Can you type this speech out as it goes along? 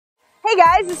Hey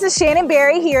guys, this is Shannon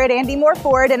Barry here at Mohr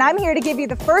Ford, and I'm here to give you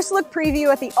the first look preview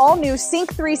at the all-new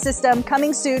Sync 3 system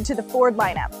coming soon to the Ford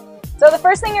lineup. So the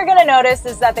first thing you're going to notice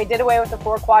is that they did away with the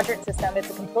 4-quadrant system. It's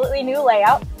a completely new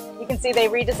layout. You can see they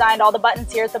redesigned all the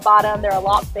buttons here at the bottom. They're a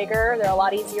lot bigger, they're a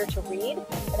lot easier to read,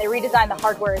 and they redesigned the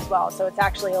hardware as well, so it's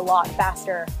actually a lot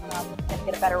faster and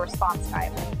get a better response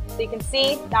time. So you can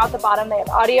see now at the bottom they have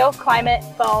audio, climate,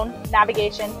 phone,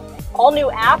 navigation, all new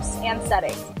apps and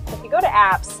settings. So if you go to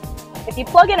apps, if you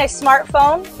plug in a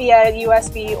smartphone via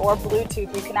USB or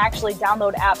Bluetooth, you can actually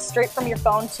download apps straight from your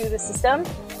phone to the system.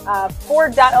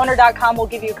 Ford.owner.com will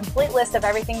give you a complete list of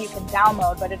everything you can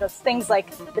download, but it does things like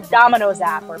the Domino's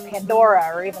app or Pandora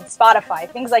or even Spotify,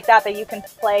 things like that that you can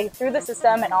play through the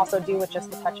system and also do with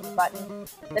just a touch of a button.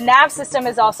 The nav system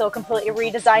is also completely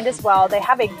redesigned as well. They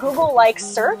have a Google-like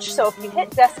search, so if you hit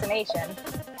destination,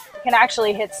 you can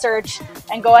actually hit search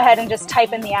and go ahead and just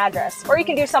type in the address. Or you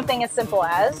can do something as simple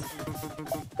as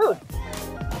food.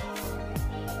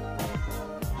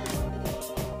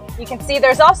 You can see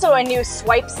there's also a new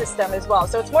swipe system as well.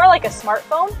 So it's more like a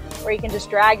smartphone where you can just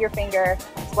drag your finger,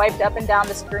 swipe up and down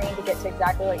the screen to get to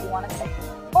exactly what you want to say.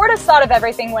 Ford has thought of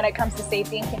everything when it comes to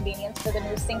safety and convenience for the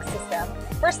new Sync system.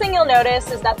 First thing you'll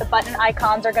notice is that the button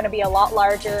icons are going to be a lot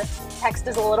larger. Text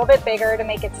is a little bit bigger to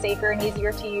make it safer and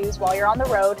easier to use while you're on the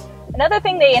road. Another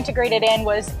thing they integrated in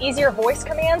was easier voice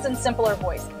commands and simpler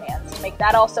voice commands to make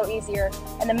that also easier.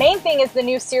 And the main thing is the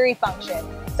new Siri function.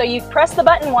 So you press the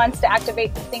button once to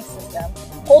activate the Sync system.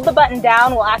 Hold the button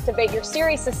down will activate your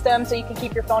Siri system so you can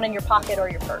keep your phone in your pocket or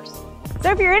your purse. So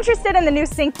if you're interested in the new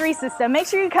Sync 3 system, make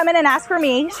sure you come in and ask for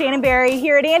me, Shannon Barry,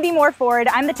 here at Mohr Ford.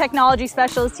 I'm the technology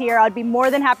specialist here. I'd be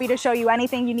more than happy to show you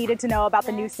anything you needed to know about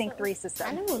the new Sync 3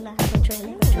 system.